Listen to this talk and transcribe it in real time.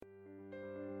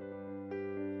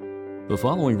The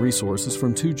following resources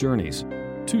from Two Journeys.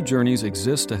 Two Journeys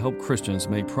exists to help Christians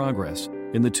make progress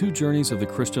in the two journeys of the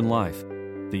Christian life,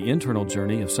 the internal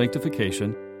journey of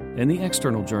sanctification and the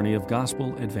external journey of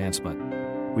gospel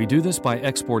advancement. We do this by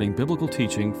exporting biblical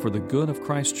teaching for the good of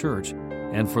Christ's church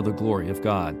and for the glory of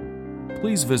God.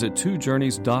 Please visit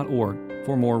twojourneys.org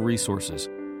for more resources.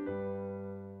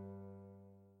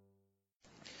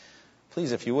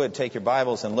 Please, if you would, take your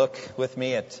Bibles and look with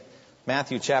me at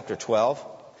Matthew chapter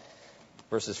 12,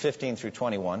 verses 15 through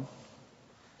 21.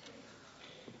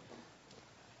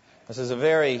 This is a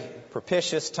very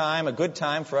propitious time, a good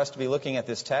time for us to be looking at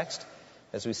this text.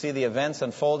 As we see the events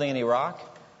unfolding in Iraq,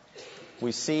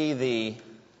 we see the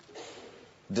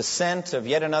descent of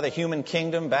yet another human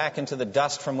kingdom back into the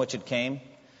dust from which it came.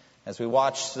 As we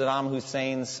watch Saddam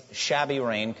Hussein's shabby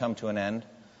reign come to an end,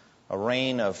 a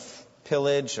reign of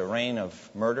pillage, a reign of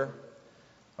murder,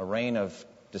 a reign of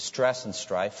distress and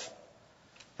strife.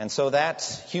 And so that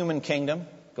human kingdom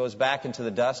goes back into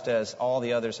the dust as all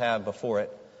the others have before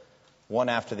it, one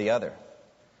after the other.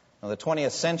 Now, the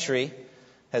 20th century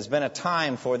has been a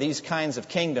time for these kinds of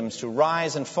kingdoms to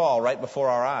rise and fall right before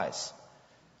our eyes.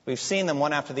 We've seen them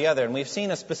one after the other, and we've seen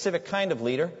a specific kind of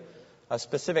leader, a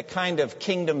specific kind of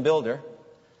kingdom builder,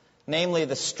 namely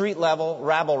the street-level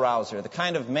rabble-rouser, the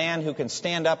kind of man who can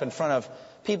stand up in front of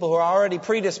people who are already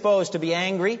predisposed to be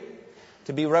angry,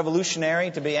 to be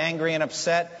revolutionary, to be angry and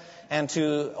upset, and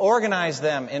to organize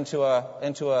them into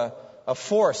a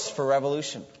force for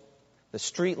revolution. The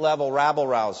street-level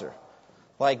rabble-rouser,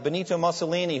 like Benito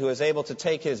Mussolini, who is able to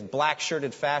take his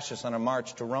black-shirted fascists on a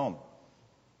march to Rome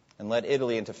and led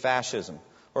Italy into fascism.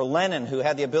 Or Lenin, who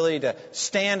had the ability to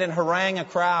stand and harangue a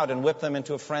crowd and whip them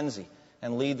into a frenzy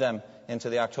and lead them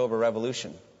into the October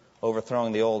Revolution,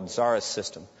 overthrowing the old Tsarist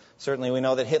system. Certainly we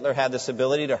know that Hitler had this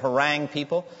ability to harangue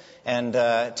people and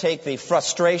take the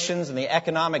frustrations and the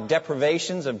economic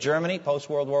deprivations of Germany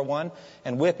post-World War I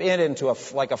and whip it into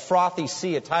like a frothy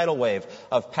sea, a tidal wave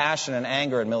of passion and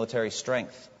anger and military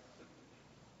strength.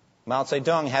 Mao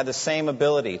Zedong had the same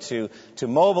ability to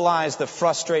mobilize the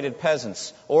frustrated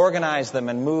peasants, organize them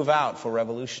and move out for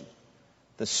revolution.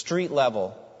 The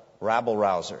street-level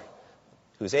rabble-rouser,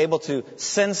 who's able to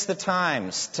sense the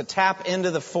times, to tap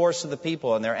into the force of the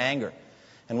people and their anger,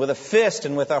 and with a fist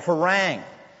and with a harangue,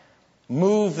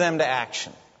 move them to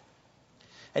action.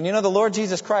 And you know, the Lord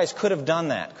Jesus Christ could have done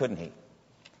that, couldn't he?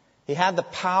 He had the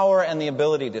power and the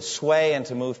ability to sway and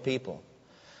to move people.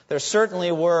 There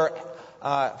certainly were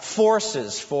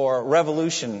forces for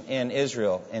revolution in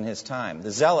Israel in his time.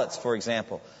 The Zealots, for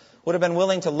example, would have been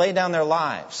willing to lay down their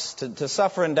lives, to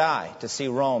suffer and die, to see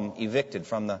Rome evicted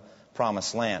from the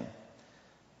Promised Land.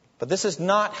 But this is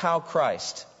not how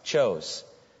Christ chose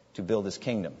to build his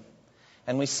kingdom.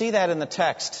 And we see that in the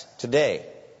text today.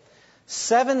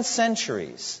 7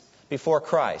 centuries before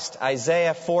Christ,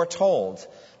 Isaiah foretold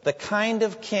the kind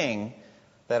of king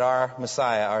that our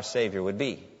Messiah, our Savior, would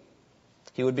be.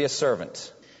 He would be a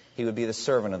servant. He would be the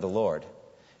servant of the Lord.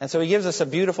 And so he gives us a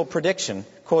beautiful prediction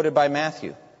quoted by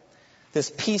Matthew. This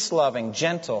peace-loving,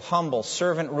 gentle, humble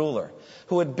servant ruler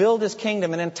who would build his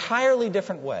kingdom in an entirely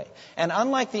different way. And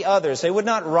unlike the others, they would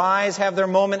not rise, have their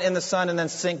moment in the sun, and then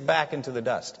sink back into the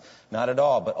dust. Not at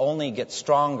all, but only get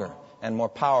stronger and more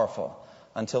powerful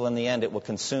until in the end it will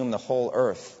consume the whole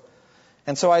earth.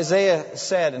 And so Isaiah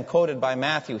said, and quoted by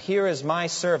Matthew, "Here is my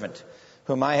servant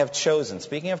whom I have chosen,"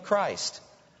 speaking of Christ,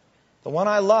 "the one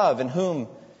I love, in whom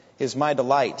is my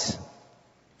delight.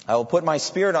 I will put my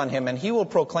spirit on him, and he will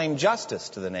proclaim justice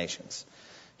to the nations.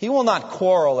 He will not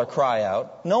quarrel or cry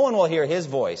out. No one will hear his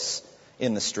voice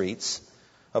in the streets.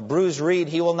 A bruised reed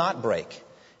he will not break,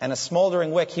 and a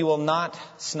smoldering wick he will not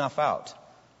snuff out,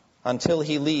 until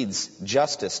he leads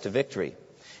justice to victory.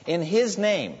 In his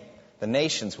name the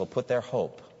nations will put their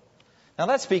hope." Now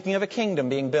that's speaking of a kingdom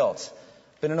being built,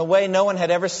 but in a way no one had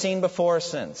ever seen before or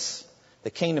since. The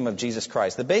kingdom of Jesus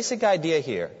Christ. The basic idea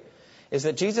here is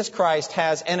that Jesus Christ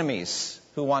has enemies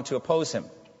who want to oppose him.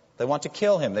 They want to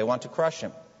kill him. They want to crush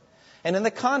him. And in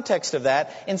the context of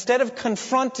that, instead of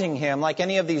confronting him like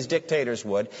any of these dictators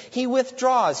would, he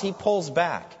withdraws, he pulls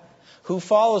back. Who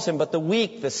follows him but the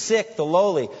weak, the sick, the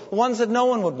lowly, the ones that no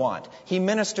one would want? He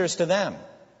ministers to them.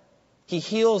 He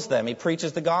heals them. He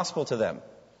preaches the gospel to them.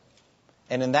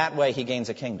 And in that way, he gains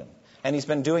a kingdom. And he's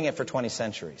been doing it for 20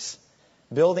 centuries.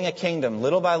 Building a kingdom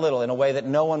little by little in a way that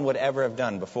no one would ever have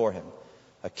done before him.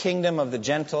 A kingdom of the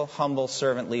gentle, humble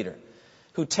servant leader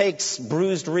who takes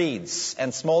bruised reeds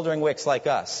and smoldering wicks like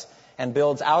us and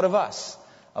builds out of us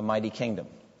a mighty kingdom.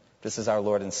 This is our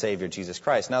Lord and Savior, Jesus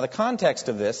Christ. Now, the context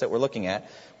of this that we're looking at,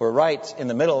 we're right in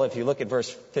the middle. If you look at verse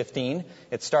 15,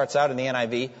 it starts out in the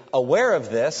NIV, "Aware of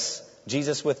this,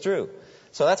 Jesus withdrew.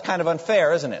 So that's kind of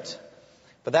unfair, isn't it?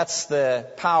 But that's the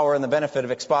power and the benefit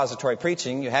of expository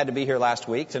preaching. You had to be here last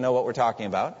week to know what we're talking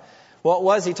about. What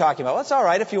was he talking about? Well, it's all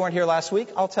right if you weren't here last week.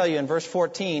 I'll tell you in verse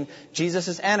 14,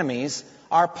 Jesus' enemies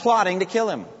are plotting to kill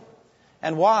him.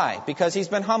 And why? Because he's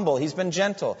been humble, he's been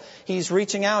gentle. He's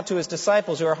reaching out to his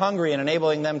disciples who are hungry and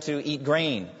enabling them to eat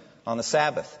grain on the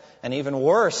Sabbath. And even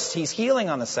worse, he's healing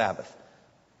on the Sabbath,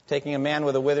 taking a man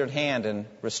with a withered hand and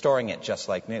restoring it just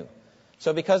like new.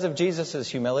 So because of Jesus'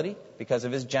 humility, because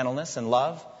of his gentleness and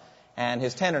love and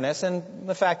his tenderness and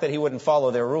the fact that he wouldn't follow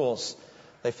their rules,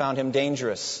 they found him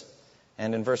dangerous.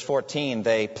 And in verse 14,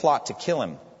 they plot to kill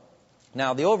him.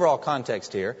 Now, the overall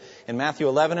context here in Matthew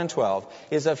 11 and 12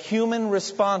 is of human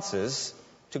responses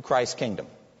to Christ's kingdom.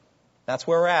 That's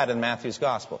where we're at in Matthew's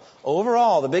gospel.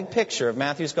 Overall, the big picture of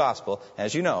Matthew's gospel,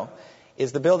 as you know,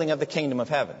 is the building of the kingdom of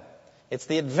heaven. It's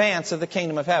the advance of the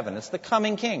kingdom of heaven. It's the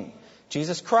coming king,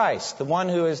 Jesus Christ, the one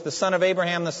who is the son of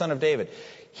Abraham, the son of David.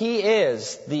 He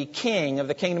is the king of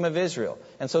the kingdom of Israel.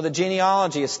 And so the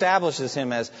genealogy establishes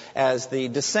him as the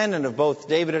descendant of both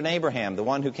David and Abraham, the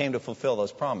one who came to fulfill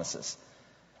those promises.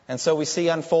 And so we see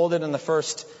unfolded in the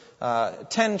first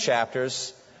 10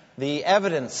 chapters the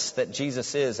evidence that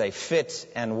Jesus is a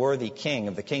fit and worthy king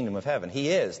of the kingdom of heaven. He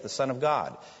is the Son of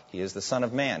God. He is the Son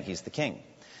of Man. He's the king.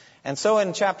 And so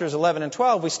in chapters 11 and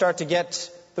 12, we start to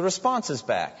get the responses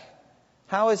back.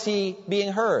 How is he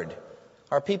being heard?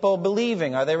 Are people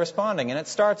believing? Are they responding? And it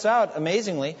starts out,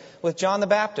 amazingly, with John the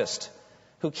Baptist,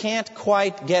 who can't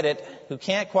quite get it, who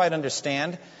can't quite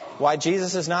understand why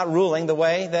Jesus is not ruling the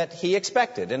way that he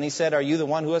expected. And he said, are you the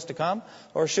one who is to come?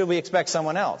 Or should we expect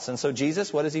someone else? And so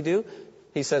Jesus, what does he do?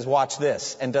 He says, watch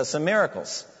this, and does some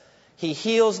miracles. He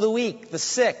heals the weak, the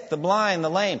sick, the blind, the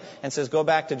lame, and says, go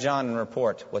back to John and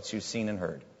report what you've seen and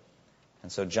heard.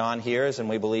 And so John hears, and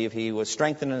we believe he was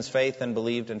strengthened in his faith and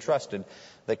believed and trusted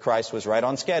that Christ was right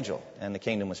on schedule and the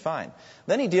kingdom was fine.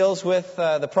 Then he deals with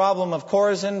the problem of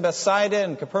Chorazin, Bethsaida,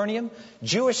 and Capernaum,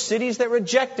 Jewish cities that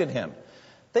rejected him.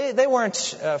 They weren't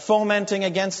fomenting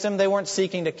against him. They weren't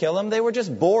seeking to kill him. They were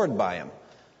just bored by him.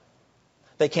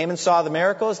 They came and saw the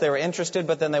miracles. They were interested,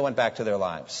 but then they went back to their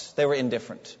lives. They were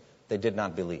indifferent. They did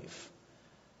not believe.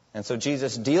 And so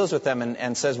Jesus deals with them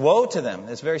and says, woe to them.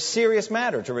 It's a very serious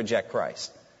matter to reject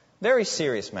Christ. Very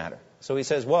serious matter. So he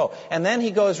says, woe. And then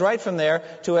he goes right from there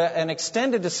to an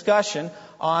extended discussion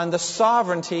on the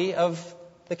sovereignty of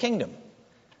the kingdom.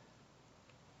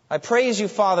 I praise you,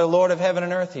 Father, Lord of heaven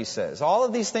and earth, he says. All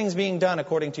of these things being done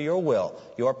according to your will,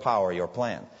 your power, your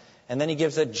plan. And then he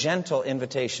gives a gentle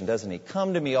invitation, doesn't he?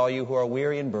 Come to me, all you who are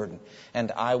weary and burdened,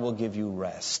 and I will give you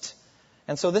rest.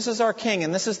 And so this is our king,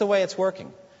 and this is the way it's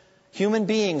working. Human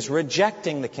beings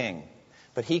rejecting the king.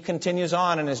 But he continues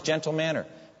on in his gentle manner,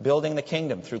 building the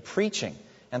kingdom through preaching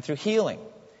and through healing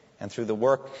and through the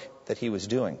work that he was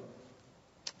doing.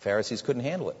 Pharisees couldn't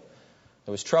handle it.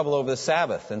 There was trouble over the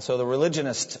Sabbath, and so the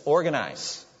religionists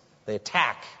organize. They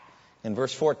attack. In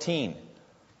verse 14,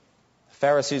 the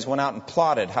Pharisees went out and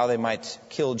plotted how they might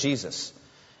kill Jesus.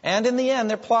 And in the end,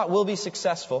 their plot will be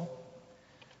successful,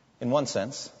 in one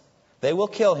sense. They will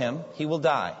kill him, he will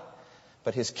die,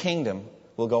 but his kingdom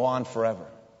will go on forever.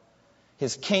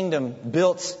 His kingdom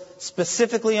built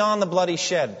specifically on the bloody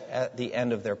shed at the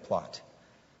end of their plot.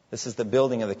 This is the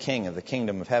building of the king of the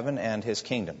kingdom of heaven and his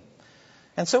kingdom.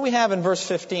 And so we have in verse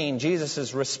 15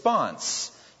 Jesus'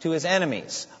 response to his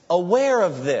enemies, aware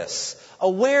of this,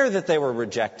 aware that they were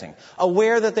rejecting,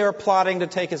 aware that they were plotting to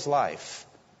take his life.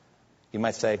 You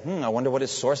might say, I wonder what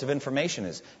his source of information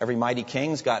is. Every mighty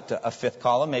king's got a fifth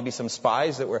column, maybe some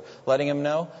spies that were letting him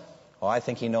know. Oh, I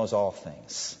think he knows all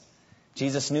things.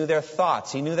 Jesus knew their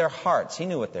thoughts. He knew their hearts. He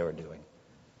knew what they were doing.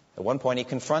 At one point, he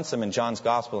confronts them in John's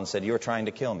gospel and said, you're trying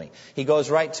to kill me. He goes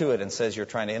right to it and says, you're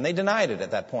trying to... And they denied it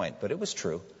at that point, but it was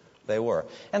true. They were.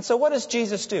 And so what does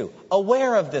Jesus do?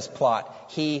 Aware of this plot,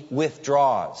 he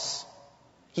withdraws.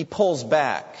 He pulls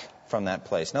back from that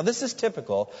place. Now, this is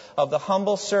typical of the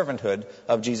humble servanthood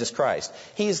of Jesus Christ.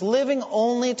 He's living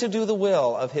only to do the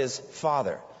will of his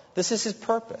Father. This is his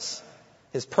purpose.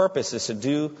 His purpose is to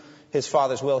do his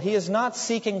Father's will. He is not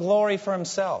seeking glory for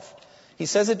himself. He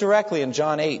says it directly in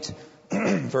John 8,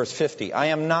 verse 50. I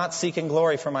am not seeking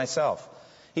glory for myself.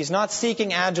 He's not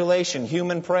seeking adulation,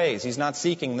 human praise. He's not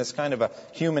seeking this kind of a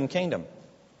human kingdom.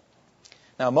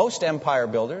 Now, most empire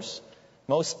builders,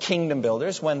 most kingdom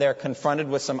builders, when they're confronted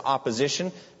with some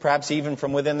opposition, perhaps even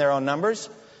from within their own numbers,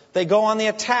 they go on the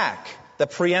attack, the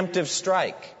preemptive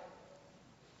strike,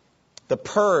 the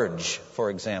purge, for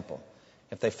example.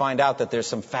 If they find out that there's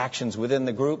some factions within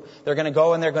the group, they're going to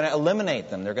go and they're going to eliminate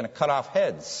them. They're going to cut off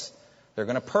heads. They're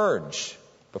going to purge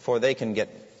before they can get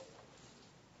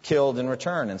killed in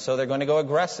return. And so they're going to go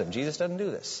aggressive. Jesus doesn't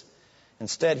do this.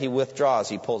 Instead, he withdraws,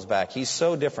 he pulls back. He's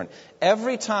so different.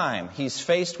 Every time he's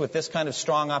faced with this kind of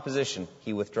strong opposition,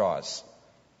 he withdraws.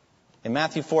 In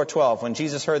Matthew 4:12, when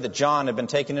Jesus heard that John had been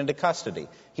taken into custody,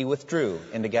 he withdrew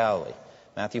into Galilee.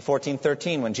 Matthew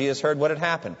 14:13, when Jesus heard what had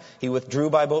happened, he withdrew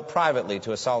by boat privately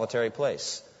to a solitary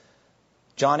place.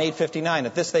 John 8:59,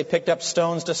 at this they picked up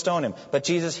stones to stone him, but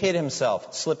Jesus hid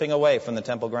himself, slipping away from the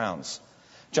temple grounds.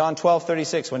 John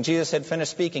 12:36, when Jesus had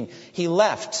finished speaking, he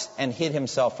left and hid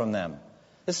himself from them.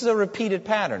 This is a repeated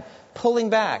pattern,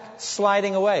 pulling back,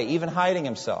 sliding away, even hiding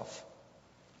himself.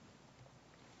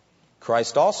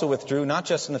 Christ also withdrew not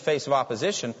just in the face of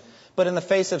opposition, but in the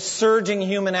face of surging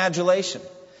human adulation.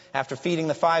 After feeding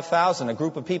the 5,000, a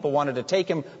group of people wanted to take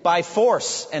him by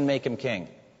force and make him king.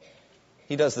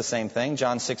 He does the same thing.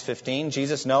 John 6:15,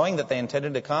 Jesus, knowing that they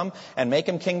intended to come and make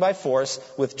him king by force,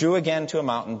 withdrew again to a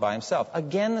mountain by himself.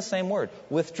 Again, the same word,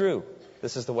 withdrew.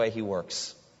 This is the way he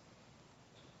works.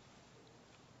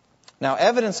 Now,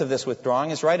 evidence of this withdrawing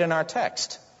is right in our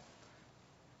text.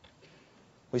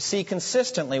 We see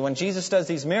consistently when Jesus does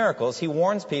these miracles, he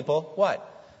warns people, what?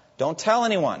 Don't tell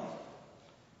anyone.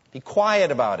 Be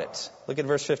quiet about it. Look at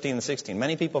verse 15 and 16.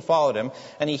 Many people followed him,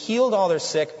 and he healed all their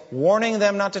sick, warning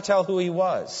them not to tell who he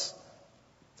was.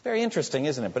 It's very interesting,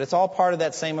 isn't it? But it's all part of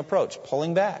that same approach,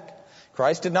 pulling back.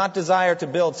 Christ did not desire to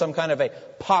build some kind of a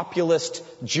populist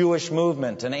Jewish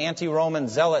movement, an anti-Roman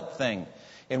zealot thing,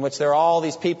 in which there are all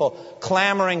these people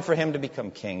clamoring for him to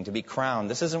become king, to be crowned.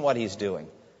 This isn't what he's doing.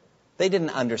 They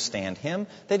didn't understand him.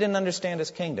 They didn't understand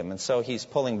his kingdom. And so he's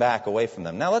pulling back away from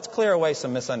them. Now let's clear away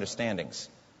some misunderstandings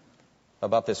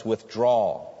about this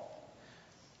withdrawal.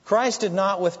 Christ did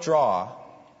not withdraw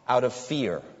out of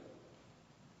fear.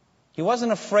 He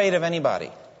wasn't afraid of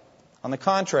anybody. On the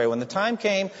contrary, when the time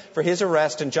came for his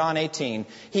arrest in John 18,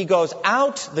 he goes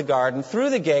out the garden, through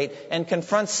the gate, and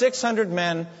confronts 600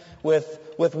 men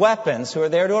with weapons who are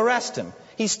there to arrest him.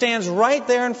 He stands right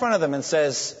there in front of them and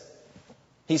says,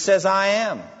 I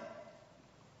am.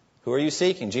 Who are you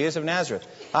seeking? Jesus of Nazareth.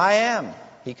 I am.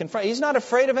 He's not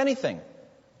afraid of anything.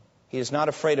 He is not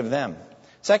afraid of them.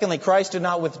 Secondly, Christ did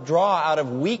not withdraw out of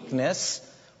weakness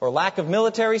or lack of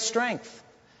military strength.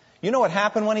 You know what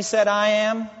happened when he said, I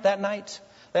am, that night?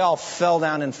 They all fell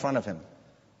down in front of him.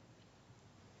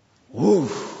 Woo!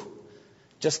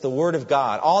 Just the word of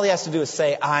God. All he has to do is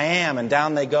say, I am, and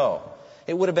down they go.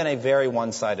 It would have been a very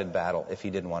one-sided battle if he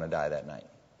didn't want to die that night.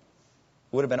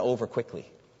 It would have been over quickly.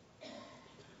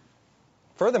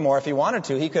 Furthermore, if he wanted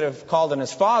to, he could have called on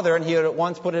his father, and he would at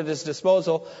once put at his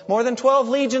disposal more than 12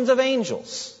 legions of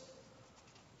angels.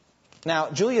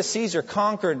 Now, Julius Caesar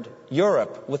conquered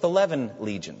Europe with 11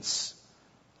 legions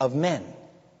of men.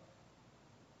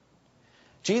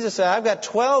 Jesus said, I've got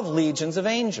 12 legions of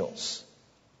angels.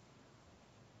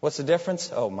 What's the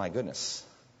difference? Oh, my goodness.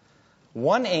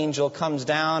 One angel comes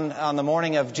down on the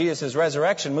morning of Jesus'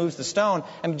 resurrection, moves the stone,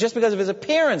 and just because of his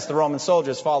appearance, the Roman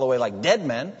soldiers fall away like dead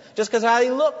men, just because of how he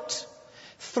looked.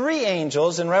 3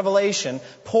 angels in Revelation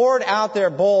poured out their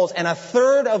bowls, and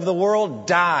 1/3 of the world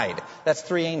died. That's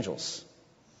 3 angels.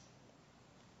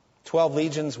 12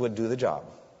 legions would do the job.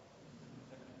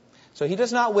 So he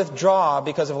does not withdraw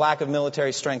because of lack of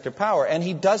military strength or power, and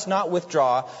he does not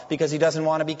withdraw because he doesn't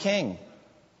want to be king.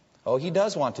 Oh, he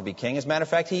does want to be king. As a matter of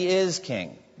fact, he is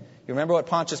king. You remember what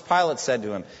Pontius Pilate said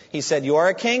to him? He said, you are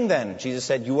a king then. Jesus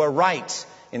said, you are right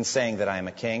in saying that I am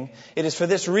a king. It is for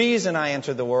this reason I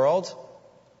entered the world.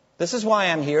 This is why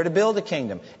I'm here, to build a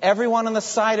kingdom. Everyone on the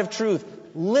side of truth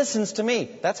listens to me.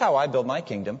 That's how I build my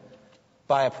kingdom.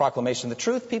 By a proclamation of the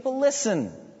truth, people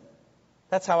listen.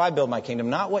 That's how I build my kingdom.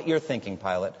 Not what you're thinking,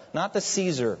 Pilate. Not the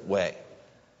Caesar way.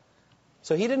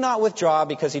 So he did not withdraw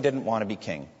because he didn't want to be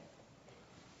king.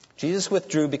 Jesus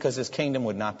withdrew because his kingdom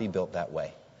would not be built that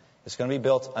way. It's going to be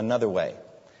built another way.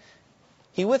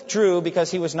 He withdrew because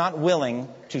he was not willing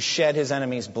to shed his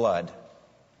enemies' blood.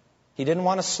 He didn't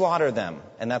want to slaughter them,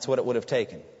 and that's what it would have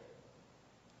taken.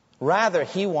 Rather,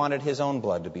 he wanted his own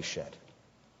blood to be shed.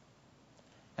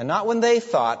 And not when they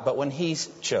thought, but when he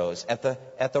chose, at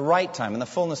the right time, in the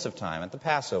fullness of time, at the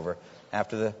Passover,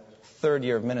 after the 3rd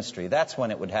year of ministry. That's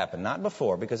when it would happen, not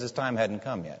before, because his time hadn't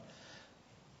come yet.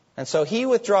 And so he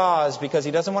withdraws because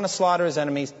he doesn't want to slaughter his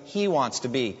enemies. He wants to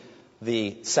be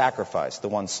the sacrifice, the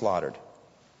one slaughtered.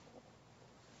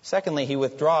 Secondly, he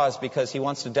withdraws because he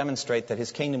wants to demonstrate that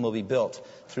his kingdom will be built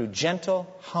through gentle,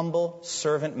 humble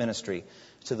servant ministry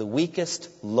to the weakest,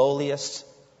 lowliest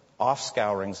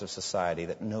offscourings of society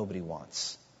that nobody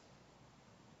wants.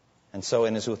 And so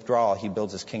in his withdrawal, he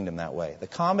builds his kingdom that way. The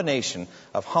combination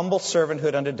of humble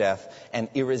servanthood unto death and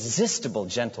irresistible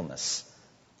gentleness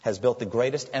has built the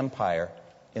greatest empire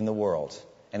in the world.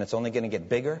 And it's only going to get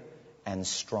bigger and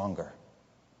stronger.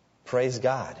 Praise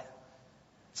God.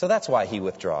 So that's why he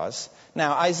withdraws.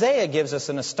 Now, Isaiah gives us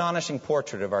an astonishing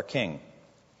portrait of our king.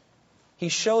 He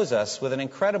shows us with an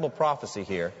incredible prophecy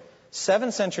here,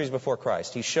 7 centuries before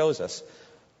Christ, he shows us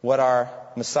what our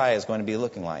Messiah is going to be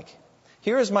looking like.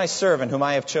 Here is my servant whom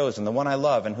I have chosen, the one I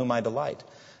love and whom I delight.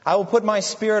 I will put my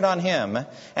spirit on him,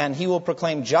 and he will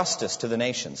proclaim justice to the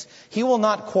nations. He will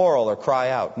not quarrel or cry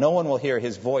out. No one will hear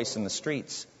his voice in the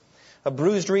streets. A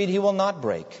bruised reed he will not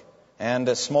break, and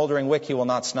a smoldering wick he will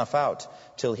not snuff out,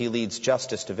 till he leads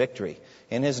justice to victory.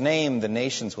 In his name the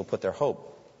nations will put their hope.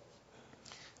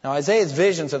 Now, Isaiah's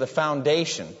visions are the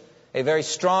foundation, a very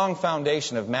strong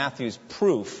foundation of Matthew's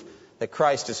proof that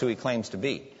Christ is who he claims to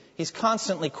be. He's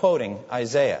constantly quoting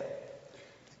Isaiah.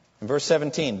 In verse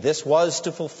 17, this was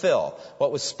to fulfill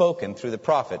what was spoken through the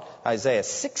prophet Isaiah.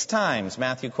 6 times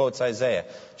Matthew quotes Isaiah,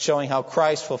 showing how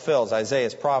Christ fulfills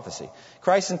Isaiah's prophecy.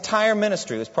 Christ's entire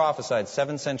ministry was prophesied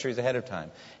 7 centuries ahead of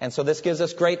time. And so this gives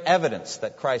us great evidence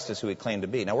that Christ is who he claimed to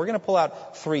be. Now we're going to pull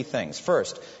out 3 things.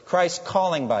 First, Christ's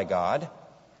calling by God.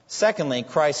 Secondly,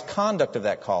 Christ's conduct of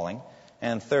that calling.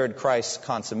 And third, Christ's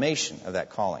consummation of that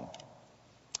calling.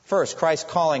 First, Christ's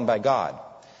calling by God.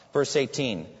 Verse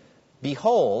 18,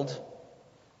 behold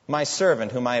my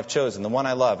servant whom I have chosen, the one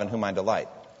I love and whom I delight.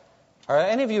 Are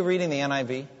any of you reading the NIV?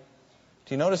 Do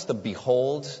you notice the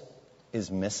behold is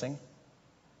missing?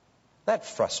 That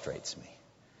frustrates me,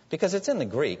 because it's in the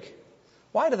Greek.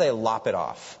 Why do they lop it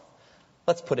off?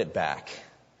 Let's put it back.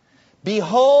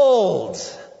 Behold!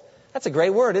 That's a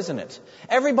great word, isn't it?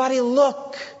 Everybody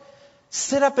look!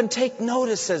 Sit up and take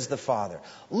notice, says the Father.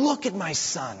 Look at my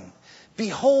Son.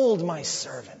 Behold my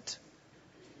servant.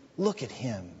 Look at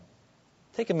him.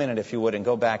 Take a minute, if you would, and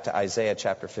go back to Isaiah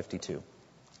chapter 52.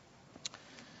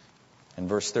 And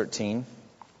verse 13.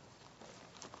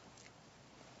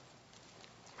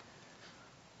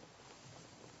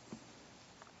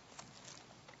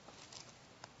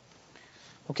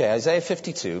 Okay, Isaiah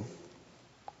 52,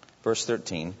 verse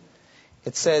 13.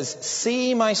 It says,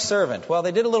 see my servant. Well,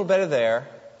 they did a little better there.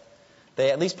 They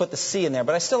at least put the see in there,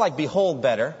 but I still like behold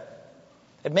better.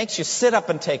 It makes you sit up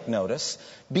and take notice.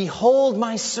 Behold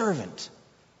my servant.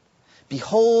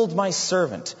 Behold my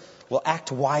servant will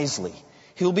act wisely.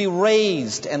 He will be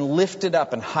raised and lifted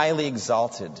up and highly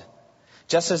exalted.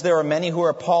 Just as there are many who are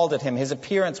appalled at him, his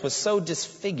appearance was so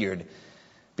disfigured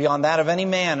beyond that of any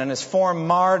man, and his form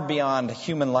marred beyond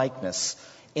human likeness.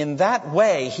 In that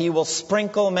way he will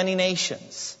sprinkle many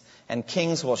nations, and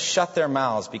kings will shut their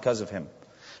mouths because of him.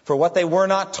 For what they were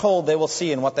not told they will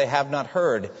see, and what they have not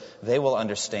heard they will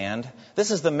understand.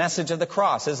 This is the message of the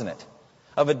cross, isn't it?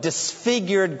 Of a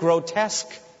disfigured,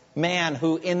 grotesque man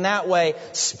who in that way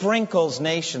sprinkles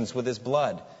nations with his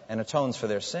blood and atones for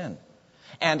their sin.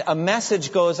 And a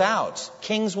message goes out.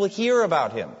 Kings will hear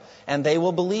about him, and they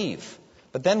will believe.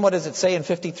 But then what does it say in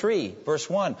 53, verse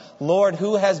 1? Lord,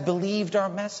 who has believed our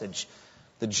message?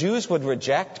 The Jews would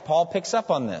reject. Paul picks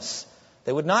up on this.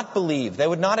 They would not believe. They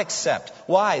would not accept.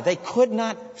 Why? They could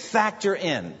not factor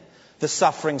in the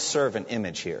suffering servant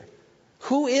image here.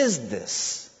 Who is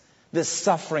this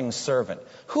suffering servant?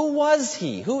 Who was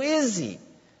he? Who is he?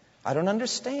 I don't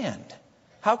understand.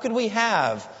 How could we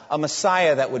have a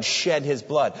Messiah that would shed his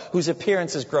blood, whose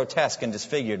appearance is grotesque and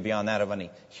disfigured beyond that of any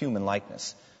human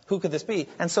likeness? Who could this be?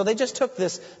 And so they just took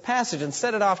this passage and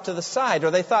set it off to the side,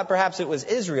 or they thought perhaps it was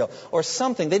Israel or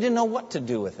something. They didn't know what to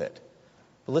do with it.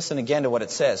 But listen again to what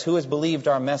it says. Who has believed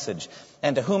our message?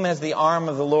 And to whom has the arm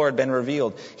of the Lord been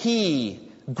revealed? He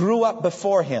grew up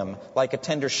before him like a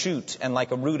tender shoot and like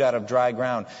a root out of dry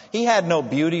ground. He had no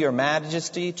beauty or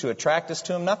majesty to attract us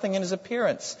to him, nothing in his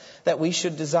appearance that we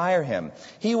should desire him.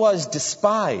 He was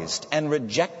despised and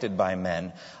rejected by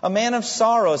men, a man of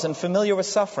sorrows and familiar with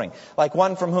suffering, like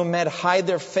one from whom men hide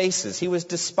their faces. He was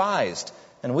despised,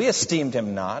 and we esteemed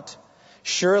him not.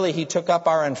 Surely he took up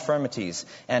our infirmities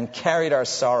and carried our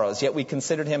sorrows, yet we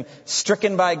considered him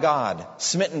stricken by God,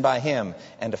 smitten by him,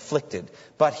 and afflicted.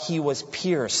 But he was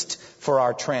pierced for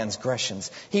our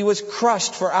transgressions. He was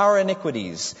crushed for our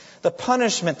iniquities. The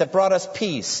punishment that brought us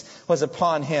peace was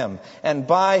upon him, and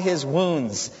by his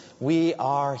wounds we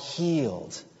are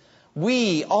healed.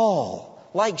 We all,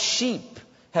 like sheep,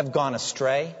 have gone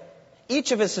astray.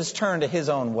 Each of us has turned to his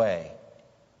own way,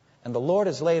 and the Lord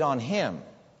has laid on him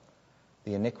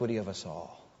the iniquity of us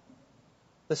all.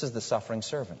 This is the suffering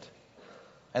servant.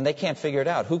 And they can't figure it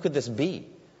out. Who could this be?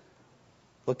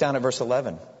 Look down at verse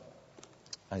 11.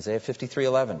 Isaiah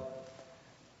 53:11.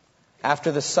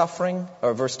 After the suffering,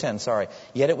 or verse 10,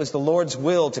 yet it was the Lord's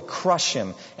will to crush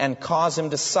him and cause him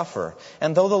to suffer.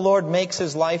 And though the Lord makes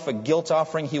his life a guilt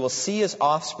offering, he will see his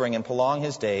offspring and prolong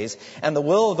his days, and the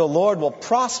will of the Lord will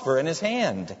prosper in his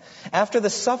hand. After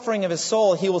the suffering of his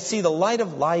soul, he will see the light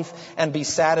of life and be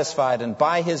satisfied, and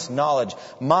by his knowledge,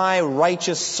 my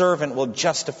righteous servant will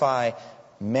justify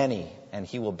many, and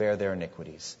he will bear their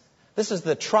iniquities. This is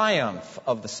the triumph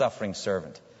of the suffering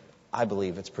servant. I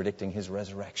believe it's predicting his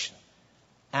resurrection.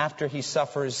 After he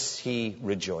suffers, he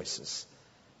rejoices.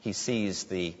 He sees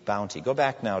the bounty. Go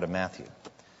back now to Matthew.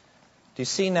 Do you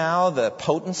see now the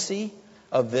potency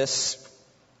of this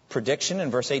prediction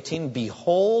in verse 18?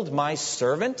 Behold my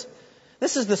servant.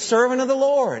 This is the servant of the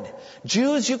Lord.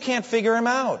 Jews, you can't figure him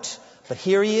out. But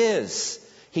here he is.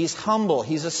 He's humble.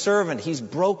 He's a servant. He's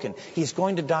broken. He's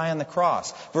going to die on the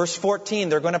cross. Verse 14,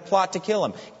 they're going to plot to kill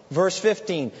him. Verse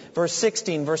 15, verse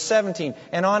 16, verse 17,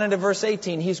 and on into verse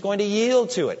 18, he's going to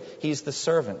yield to it. He's the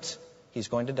servant. He's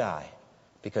going to die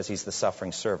because he's the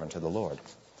suffering servant of the Lord.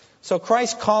 So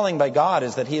Christ's calling by God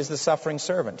is that he is the suffering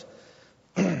servant.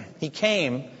 He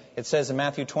came, it says in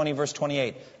Matthew 20, verse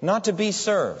 28, not to be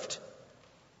served,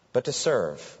 but to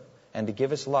serve and to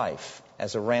give his life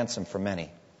as a ransom for many.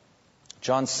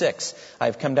 John 6, I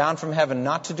have come down from heaven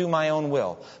not to do my own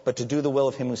will, but to do the will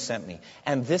of him who sent me.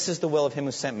 And this is the will of him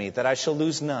who sent me, that I shall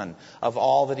lose none of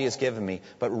all that he has given me,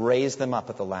 but raise them up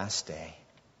at the last day.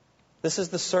 This is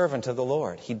the servant of the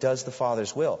Lord. He does the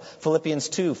Father's will. Philippians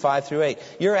 2, 5 through 8.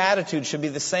 Your attitude should be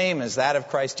the same as that of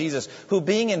Christ Jesus, who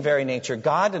being in very nature,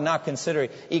 God did not consider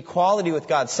equality with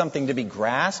God something to be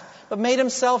grasped, but made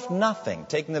himself nothing,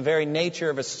 taking the very nature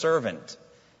of a servant,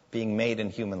 being made in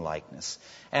human likeness.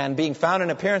 And being found in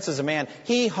appearance as a man,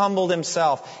 he humbled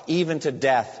himself even to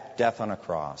death, death on a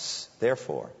cross.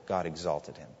 Therefore, God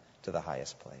exalted him to the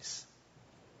highest place.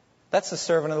 That's the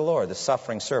servant of the Lord, the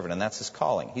suffering servant, and that's his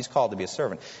calling. He's called to be a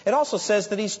servant. It also says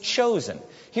that he's chosen.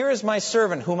 Here is my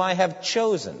servant whom I have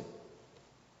chosen.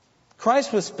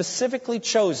 Christ was specifically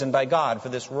chosen by God for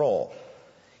this role.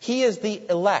 He is the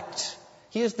elect.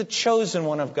 He is the chosen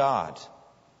one of God.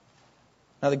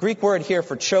 Now, the Greek word here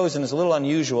for chosen is a little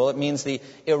unusual. It means the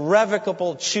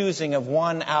irrevocable choosing of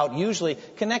one out, usually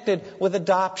connected with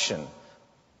adoption.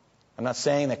 I'm not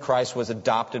saying that Christ was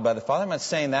adopted by the Father. I'm not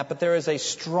saying that, but there is a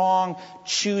strong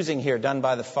choosing here done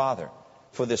by the Father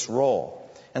for this role.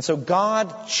 And so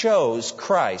God chose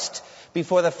Christ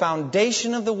before the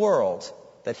foundation of the world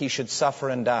that he should suffer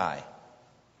and die.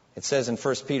 It says in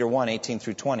 1 Peter 1, 18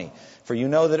 through 20, for you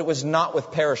know that it was not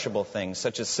with perishable things,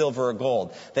 such as silver or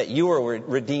gold, that you were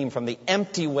redeemed from the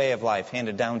empty way of life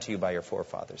handed down to you by your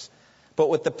forefathers, but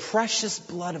with the precious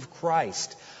blood of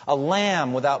Christ, a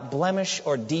lamb without blemish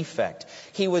or defect.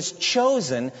 He was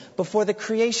chosen before the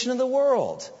creation of the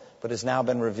world, but has now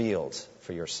been revealed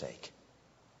for your sake.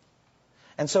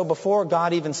 And so before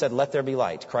God even said, let there be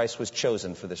light, Christ was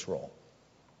chosen for this role.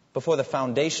 Before the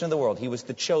foundation of the world, he was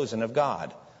the chosen of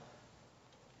God.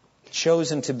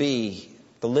 Chosen to be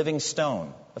the living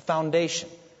stone, a foundation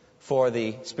for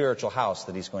the spiritual house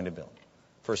that he's going to build.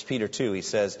 1 Peter 2, he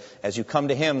says, as you come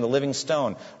to him, the living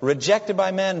stone, rejected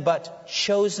by men, but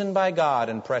chosen by God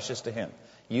and precious to him.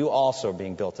 You also are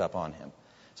being built up on him.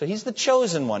 So he's the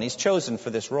chosen one. He's chosen for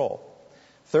this role.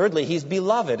 Thirdly, he's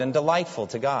beloved and delightful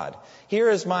to God. Here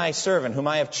is my servant whom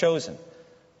I have chosen,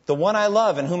 the one I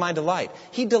love and whom I delight.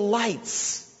 He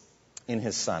delights in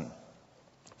his Son.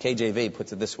 KJV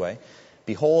puts it this way,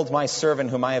 behold my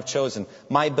servant whom I have chosen,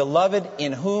 my beloved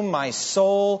in whom my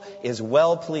soul is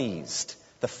well pleased.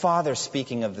 The Father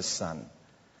speaking of the Son.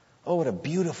 Oh, what a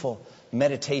beautiful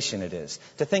meditation it is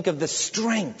to think of the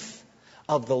strength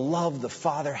of the love the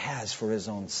Father has for his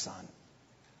own Son.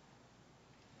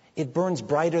 It burns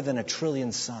brighter than 1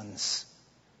 trillion suns.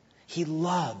 He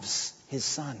loves his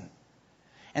Son.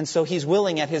 And so he's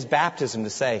willing at his baptism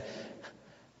to say,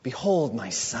 behold my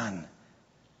Son,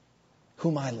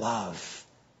 whom I love.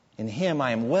 In him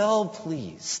I am well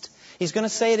pleased. He's going to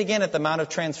say it again at the Mount of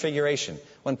Transfiguration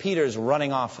when Peter is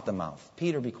running off at the mouth.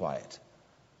 Peter, be quiet.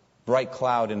 Bright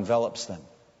cloud envelops them.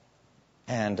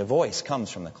 And a voice comes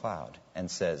from the cloud and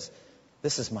says,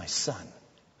 this is my Son,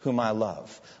 whom I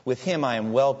love. With him I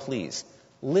am well pleased.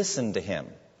 Listen to him,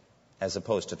 as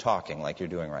opposed to talking like you're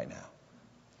doing right now.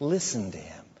 Listen to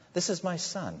him. This is my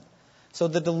Son. So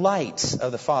the delight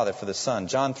of the Father for the Son.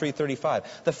 John 3:35.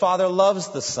 The Father loves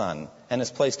the Son and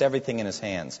has placed everything in his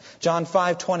hands. John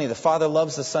 5:20. The Father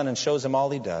loves the Son and shows him all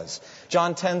he does.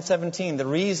 John 10:17. The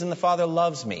reason the Father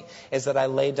loves me is that I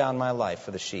lay down my life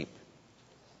for the sheep.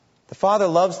 The Father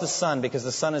loves the Son because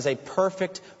the Son is a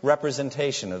perfect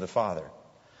representation of the Father.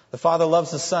 The Father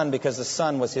loves the Son because the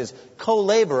Son was his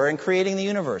co-laborer in creating the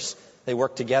universe. They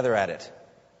work together at it.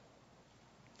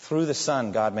 Through the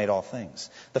Son, God made all things.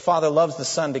 The Father loves the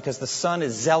Son because the Son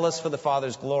is zealous for the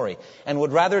Father's glory and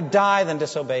would rather die than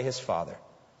disobey His Father.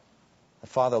 The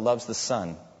Father loves the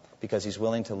Son because He's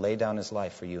willing to lay down His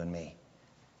life for you and me.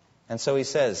 And so He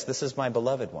says, this is my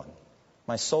beloved one.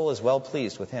 My soul is well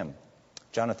pleased with Him.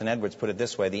 Jonathan Edwards put it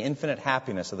this way: the infinite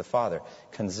happiness of the Father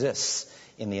consists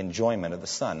in the enjoyment of the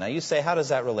Son. Now you say, how does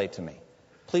that relate to me?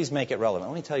 Please make it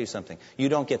relevant. Let me tell you something. You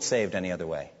don't get saved any other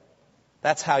way.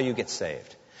 That's how you get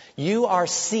saved. You are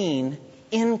seen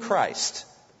in Christ.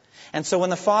 And so when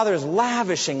the Father is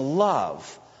lavishing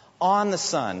love on the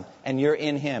Son and you're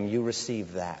in Him, you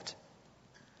receive that.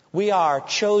 We are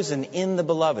chosen in the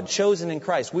Beloved, chosen in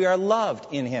Christ. We are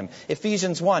loved in Him.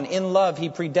 Ephesians 1, in love He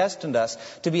predestined us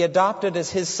to be adopted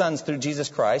as His sons through Jesus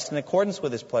Christ in accordance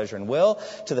with His pleasure and will,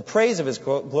 to the praise of His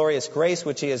glorious grace,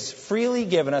 which He has freely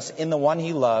given us in the one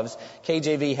He loves.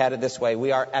 KJV had it this way: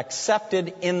 we are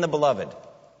accepted in the Beloved.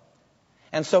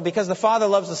 And so because the Father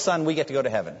loves the Son, we get to go to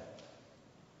heaven.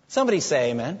 Somebody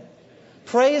say amen.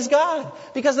 Praise God.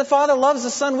 Because the Father loves the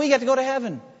Son, we get to go to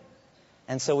heaven.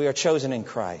 And so we are chosen in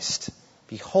Christ.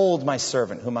 Behold my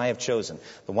servant, whom I have chosen,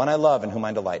 the one I love and whom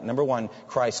I delight. Number one,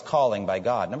 Christ's calling by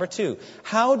God. Number two,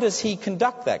 how does He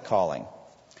conduct that calling?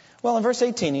 Well, in verse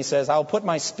 18 He says, I'll put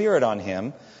my Spirit on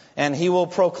him, and he will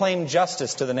proclaim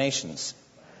justice to the nations.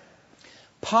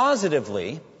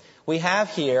 Positively, we have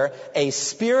here a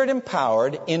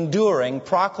Spirit-empowered, enduring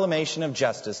proclamation of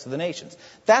justice to the nations.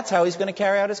 That's how He's going to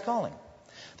carry out His calling.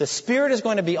 The Spirit is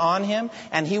going to be on Him,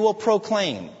 and He will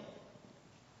proclaim.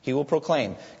 He will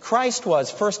proclaim. Christ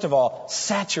was, first of all,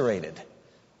 saturated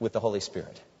with the Holy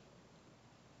Spirit.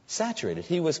 Saturated.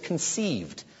 He was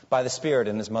conceived by the Spirit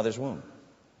in His mother's womb.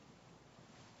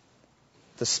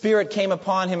 The Spirit came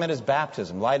upon Him at His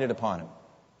baptism, lighted upon Him,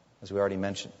 as we already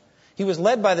mentioned. He was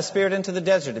led by the Spirit into the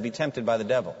desert to be tempted by the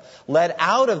devil. Led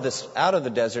out of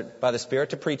the desert by the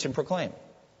Spirit to preach and proclaim.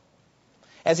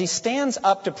 As He stands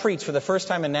up to preach for the first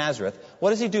time in Nazareth, what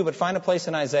does He do but find a place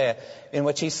in Isaiah in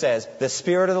which He says, the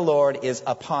Spirit of the Lord is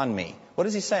upon me. What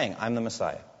is He saying? I'm the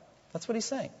Messiah. That's what He's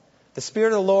saying. The Spirit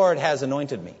of the Lord has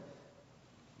anointed me.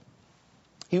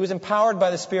 He was empowered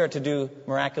by the Spirit to do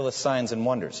miraculous signs and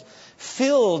wonders.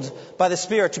 Filled by the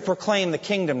Spirit to proclaim the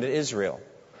kingdom to Israel.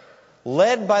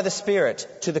 Led by the Spirit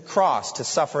to the cross to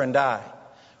suffer and die.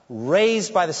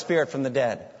 Raised by the Spirit from the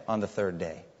dead on the third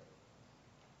day.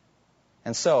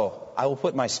 And so, I will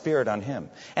put my Spirit on Him.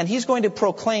 And He's going to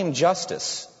proclaim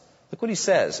justice. Look what He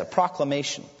says, a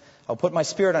proclamation. I'll put my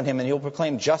Spirit on Him and He'll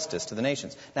proclaim justice to the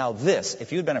nations. Now this,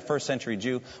 if you'd been a first century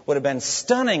Jew, would have been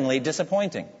stunningly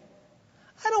disappointing.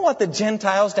 I don't want the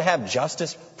Gentiles to have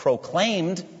justice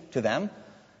proclaimed to them.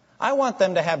 I want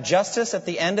them to have justice at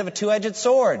the end of a two-edged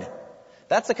sword.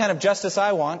 That's the kind of justice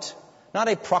I want. Not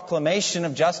a proclamation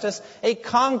of justice, a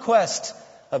conquest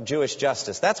of Jewish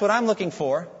justice. That's what I'm looking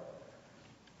for.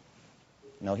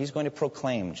 No, He's going to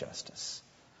proclaim justice.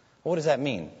 What does that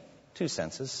mean? Two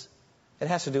senses. It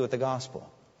has to do with the gospel.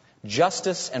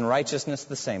 Justice and righteousness,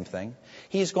 the same thing.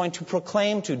 He's going to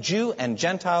proclaim to Jew and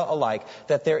Gentile alike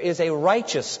that there is a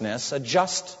righteousness, a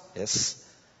justice,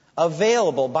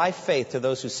 available by faith to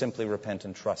those who simply repent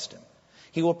and trust Him.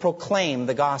 He will proclaim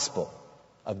the gospel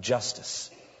of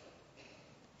justice.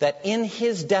 That in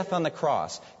His death on the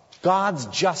cross, God's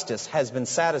justice has been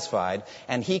satisfied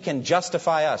and He can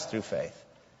justify us through faith.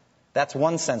 That's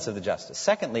one sense of the justice.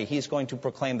 Secondly, He's going to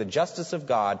proclaim the justice of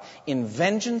God in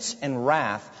vengeance and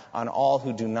wrath on all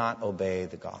who do not obey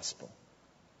the gospel.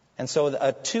 And so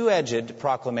a two-edged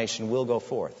proclamation will go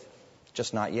forth,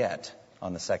 just not yet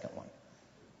on the second one.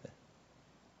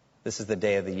 This is the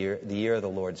day of the year of the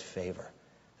Lord's favor.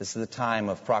 This is the time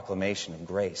of proclamation of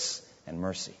grace and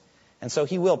mercy. And so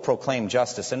He will proclaim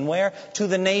justice. And where? To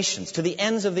the nations, to the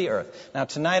ends of the earth. Now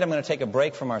tonight I'm going to take a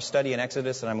break from our study in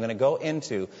Exodus and I'm going to go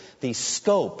into the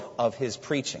scope of His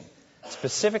preaching,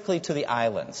 specifically to the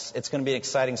islands. It's going to be an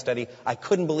exciting study. I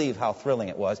couldn't believe how thrilling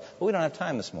it was, but we don't have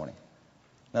time this morning.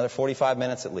 Another 45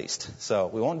 minutes at least. So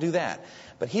we won't do that.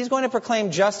 But He's going to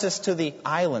proclaim justice to the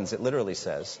islands, it literally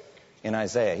says in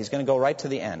Isaiah. He's going to go right to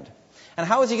the end. And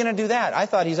how is He going to do that? I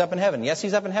thought He's up in heaven. Yes,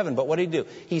 He's up in heaven, but what did He do?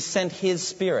 He sent His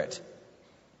Spirit.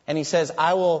 And He says,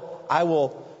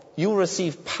 you will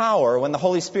receive power when the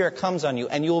Holy Spirit comes on you,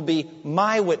 and you will be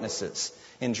my witnesses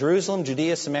in Jerusalem,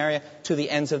 Judea, Samaria, to the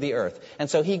ends of the earth. And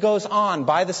so He goes on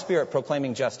by the Spirit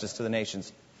proclaiming justice to the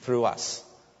nations through us.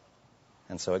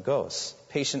 And so it goes.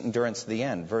 Patient endurance to the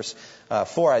end. Verse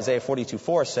 4, Isaiah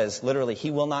 42:4 says, literally,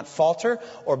 He will not falter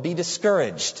or be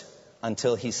discouraged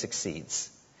until He succeeds.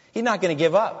 He's not going to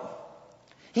give up.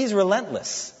 He's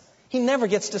relentless. He never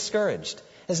gets discouraged.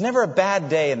 There's never a bad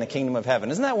day in the kingdom of heaven.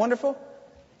 Isn't that wonderful?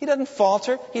 He doesn't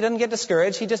falter. He doesn't get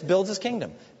discouraged. He just builds his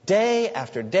kingdom. Day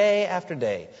after day after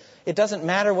day. It doesn't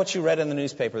matter what you read in the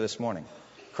newspaper this morning.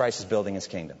 Christ is building his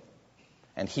kingdom.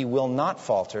 And he will not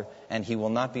falter, and he will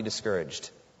not be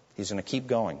discouraged. He's going to keep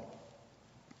going.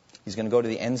 He's going to go to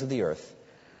the ends of the earth,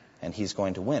 and he's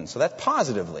going to win. So that's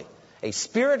positively a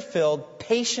Spirit-filled,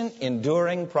 patient,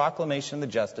 enduring proclamation of the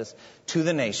justice to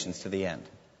the nations to the end.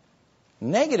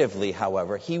 Negatively,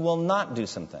 however, he will not do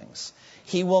some things.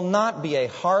 He will not be a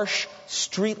harsh,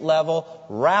 street-level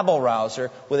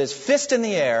rabble-rouser with his fist in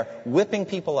the air, whipping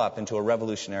people up into a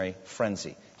revolutionary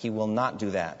frenzy. He will not do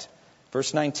that.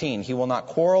 Verse 19, he will not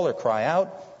quarrel or cry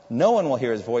out. No one will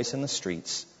hear his voice in the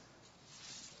streets.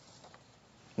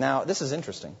 Now, this is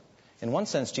interesting. In one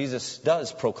sense, Jesus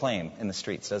does proclaim in the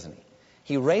streets, doesn't he?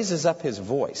 He raises up his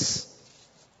voice.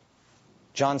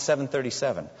 John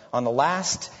 7:37. On the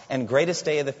last and greatest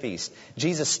day of the feast,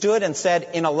 Jesus stood and said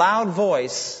in a loud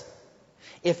voice,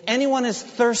 "If anyone is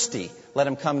thirsty, let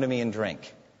him come to me and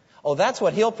drink." Oh, that's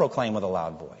what he'll proclaim with a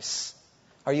loud voice.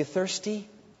 Are you thirsty?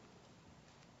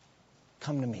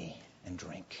 Come to me and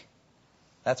drink.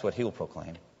 That's what he'll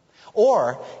proclaim.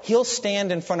 Or he'll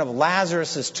stand in front of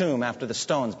Lazarus' tomb after the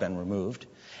stone's been removed,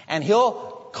 and he'll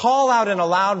call out in a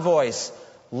loud voice,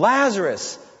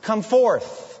 "Lazarus, come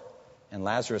forth." And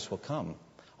Lazarus will come.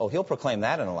 Oh, he'll proclaim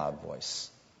that in a loud voice.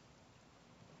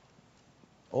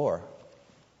 Or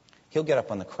he'll get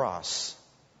up on the cross,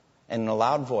 and in a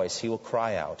loud voice he will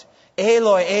cry out,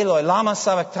 "Eloi, Eloi, lama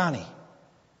sabachthani,"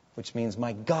 which means,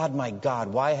 my God,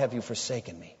 why have you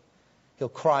forsaken me?" He'll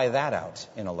cry that out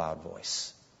in a loud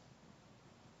voice.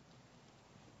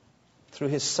 Through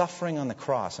his suffering on the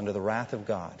cross under the wrath of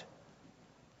God,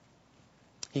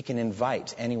 he can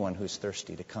invite anyone who's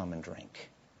thirsty to come and drink.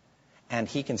 And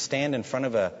he can stand in front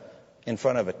of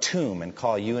a tomb and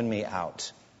call you and me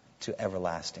out to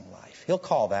everlasting life. He'll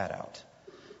call that out.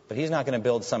 But he's not going to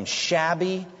build some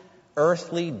shabby,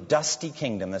 earthly, dusty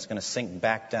kingdom that's going to sink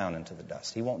back down into the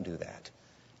dust. He won't do that.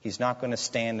 He's not going to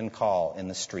stand and call in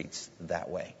the streets that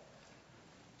way.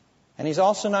 And he's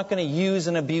also not going to use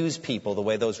and abuse people the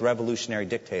way those revolutionary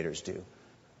dictators do.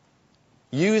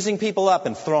 Using people up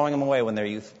and throwing them away when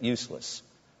they're useless.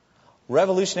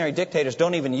 Revolutionary dictators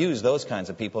don't even use those kinds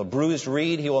of people. A bruised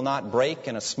reed he will not break,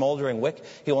 and a smoldering wick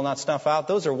he will not snuff out.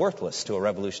 Those are worthless to a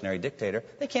revolutionary dictator.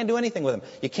 They can't do anything with them.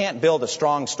 You can't build a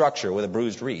strong structure with a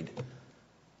bruised reed.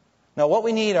 No, what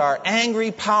we need are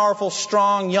angry, powerful,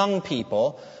 strong young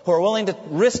people who are willing to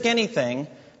risk anything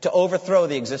to overthrow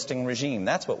the existing regime.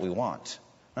 That's what we want,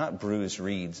 not bruised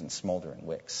reeds and smoldering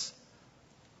wicks.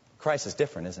 Christ is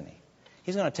different, isn't he?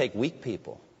 He's going to take weak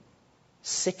people,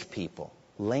 sick people,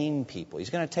 lame people. He's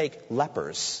going to take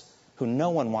lepers who no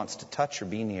one wants to touch or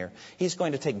be near. He's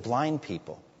going to take blind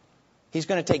people. He's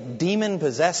going to take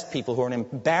demon-possessed people who are an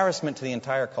embarrassment to the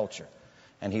entire culture,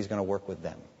 and he's going to work with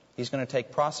them. He's going to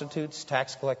take prostitutes,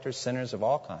 tax collectors, sinners of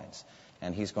all kinds,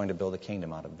 and he's going to build a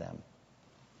kingdom out of them.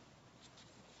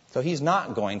 So he's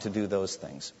not going to do those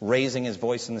things, raising his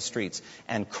voice in the streets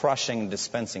and crushing and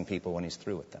dispensing people when he's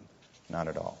through with them. Not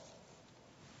at all.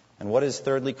 And what is,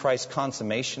 thirdly, Christ's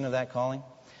consummation of that calling?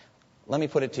 Let me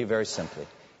put it to you very simply.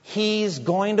 He's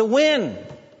going to win.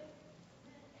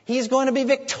 He's going to be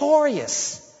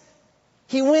victorious.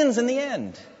 He wins in the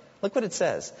end. Look what it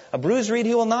says. A bruised reed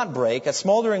he will not break, a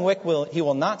smoldering wick he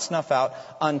will not snuff out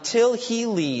until he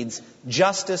leads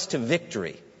justice to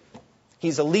victory.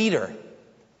 He's a leader,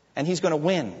 and he's going to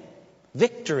win.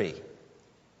 Victory.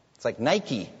 It's like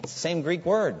Nike. It's the same Greek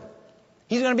word.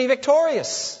 He's going to be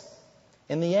victorious.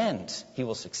 In the end, he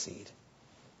will succeed.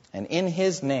 And in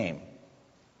his name,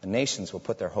 the nations will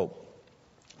put their hope.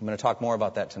 I'm going to talk more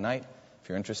about that tonight. If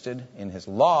you're interested in his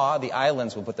law, the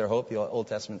islands will put their hope, the Old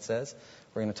Testament says.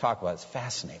 We're going to talk about it. It's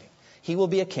fascinating. He will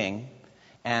be a king,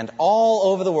 and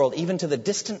all over the world, even to the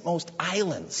distant-most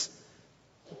islands,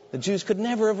 the Jews could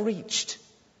never have reached.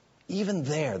 Even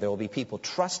there will be people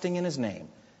trusting in his name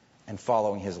and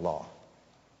following his law.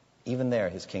 Even there,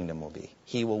 his kingdom will be.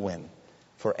 He will win.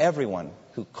 For everyone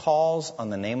who calls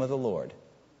on the name of the Lord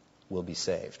will be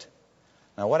saved.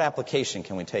 Now, what application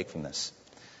can we take from this?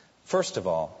 First of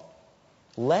all,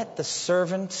 let the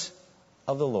servant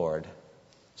of the Lord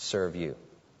serve you.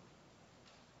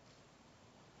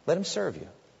 Let him serve you.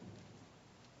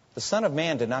 The Son of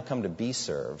Man did not come to be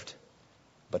served,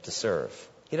 but to serve.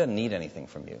 He doesn't need anything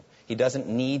from you. He doesn't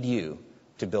need you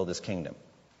to build his kingdom.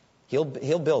 He'll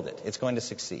build it. It's going to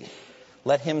succeed.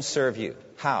 Let him serve you.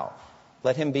 How?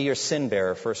 Let him be your sin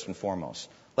bearer first and foremost.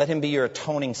 Let him be your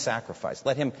atoning sacrifice.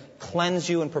 Let him cleanse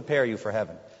you and prepare you for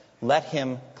heaven. Let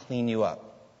him clean you up.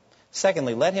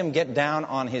 Secondly, let him get down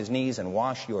on his knees and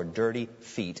wash your dirty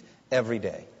feet every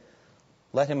day.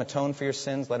 Let him atone for your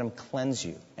sins. Let him cleanse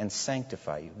you and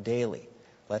sanctify you daily.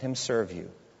 Let him serve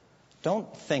you.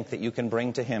 Don't think that you can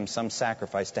bring to him some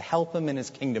sacrifice to help him in his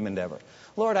kingdom endeavor.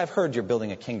 Lord, I've heard you're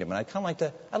building a kingdom, and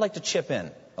I'd like to chip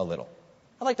in a little.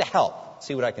 I'd like to help,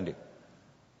 see what I can do.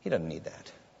 He doesn't need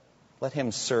that. Let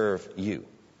him serve you.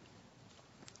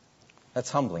 That's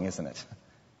humbling, isn't it?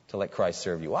 To let Christ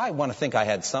serve you. I want to think I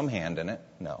had some hand in it.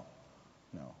 No.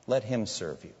 Let him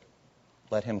serve you.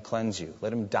 Let him cleanse you.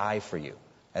 Let him die for you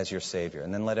as your Savior.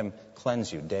 And then let him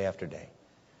cleanse you day after day.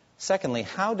 Secondly,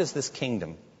 how does this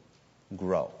kingdom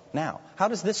grow? Now, how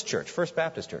does this church, First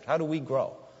Baptist Church, how do we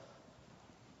grow?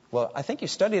 Well, I think you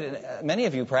studied it, many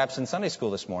of you perhaps in Sunday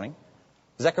school this morning.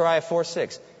 Zechariah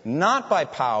 4:6. Not by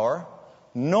power,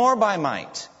 nor by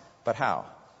might, but how?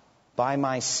 By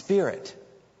my Spirit,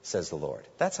 says the Lord.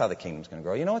 That's how the kingdom's going to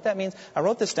grow. You know what that means? I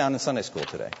wrote this down in Sunday school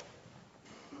today.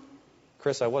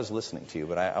 Chris, I was listening to you,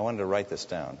 but I wanted to write this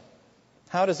down.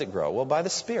 How does it grow? Well, by the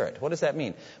Spirit. What does that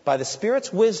mean? By the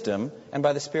Spirit's wisdom and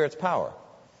by the Spirit's power.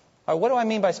 What do I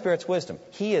mean by Spirit's wisdom?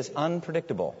 He is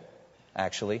unpredictable,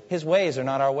 actually. His ways are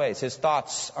not our ways. His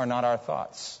thoughts are not our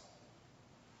thoughts.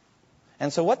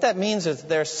 And so what that means is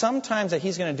there are some times that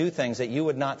he's going to do things that you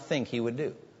would not think he would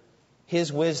do.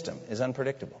 His wisdom is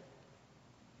unpredictable.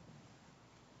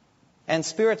 And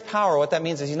Spirit's power, what that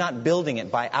means is he's not building it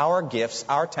by our gifts,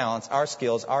 our talents, our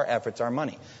skills, our efforts, our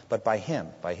money, but by him,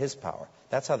 by his power.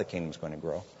 That's how the kingdom's going to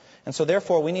grow. And so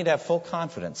therefore we need to have full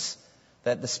confidence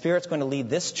that the Spirit's going to lead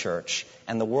this church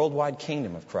and the worldwide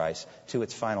kingdom of Christ to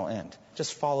its final end.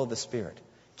 Just follow the Spirit.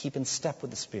 Keep in step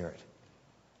with the Spirit.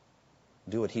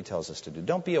 Do what he tells us to do.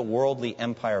 Don't be a worldly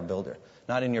empire builder.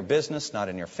 Not in your business, not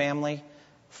in your family.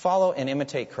 Follow and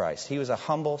imitate Christ. He was a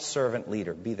humble servant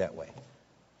leader. Be that way.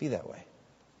 Be that way.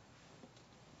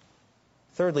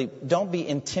 Thirdly, don't be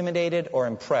intimidated or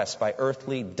impressed by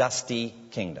earthly, dusty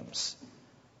kingdoms.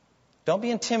 Don't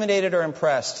be intimidated or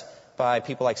impressed by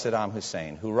people like Saddam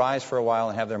Hussein, who rise for a while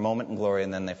and have their moment in glory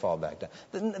and then they fall back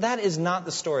down. That is not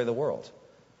the story of the world.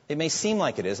 It may seem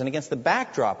like it is, and against the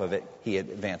backdrop of it, he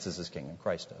advances his kingdom.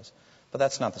 Christ does. But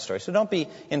that's not the story. So don't be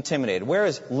intimidated. Where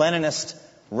is Leninist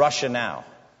Russia now?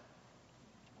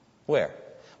 Where?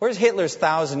 Where's Hitler's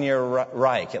 1,000-year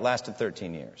Reich? It lasted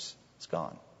 13 years. It's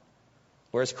gone.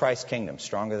 Where's Christ's kingdom?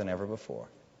 Stronger than ever before.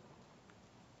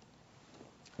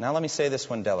 Now let me say this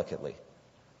one delicately.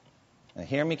 Now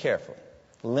hear me carefully.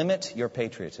 Limit your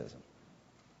patriotism.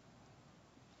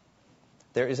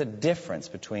 There is a difference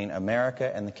between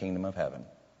America and the kingdom of heaven.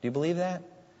 Do you believe that?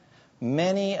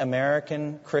 Many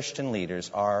American Christian leaders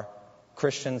are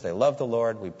Christians. They love the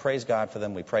Lord. We praise God for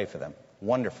them. We pray for them.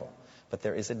 Wonderful. But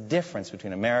there is a difference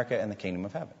between America and the kingdom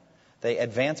of heaven. They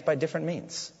advance by different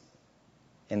means.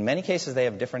 In many cases, they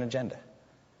have a different agenda.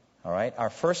 All right? Our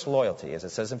first loyalty, as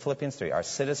it says in Philippians 3, our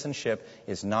citizenship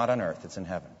is not on earth, it's in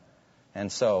heaven. And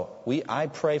so I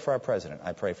pray for our president.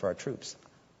 I pray for our troops.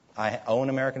 I own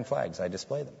American flags. I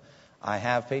display them. I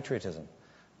have patriotism.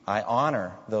 I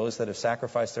honor those that have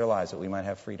sacrificed their lives that we might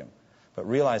have freedom. But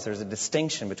realize there's a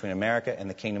distinction between America and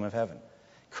the kingdom of heaven.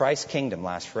 Christ's kingdom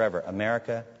lasts forever.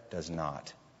 America does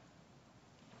not.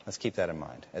 Let's keep that in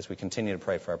mind as we continue to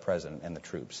pray for our president and the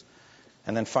troops.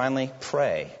 And then finally,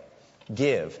 pray,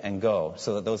 give, and go,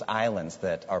 so that those islands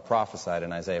that are prophesied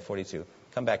in Isaiah 42,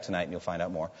 come back tonight and you'll find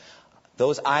out more.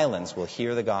 Those islands will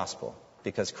hear the gospel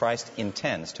because Christ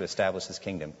intends to establish his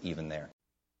kingdom even there.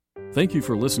 Thank you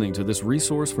for listening to this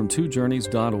resource from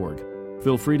twojourneys.org.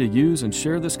 Feel free to use and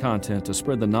share this content to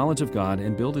spread the knowledge of God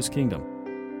and build his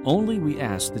kingdom. Only we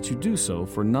ask that you do so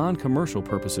for non-commercial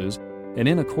purposes and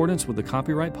in accordance with the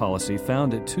copyright policy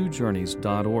found at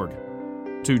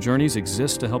twojourneys.org. Two Journeys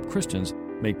exists to help Christians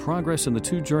make progress in the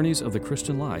two journeys of the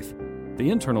Christian life, the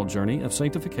internal journey of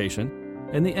sanctification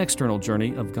and the external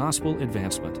journey of gospel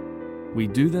advancement. We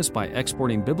do this by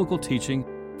exporting biblical teaching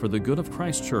for the good of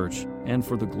Christ's church and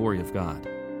for the glory of God.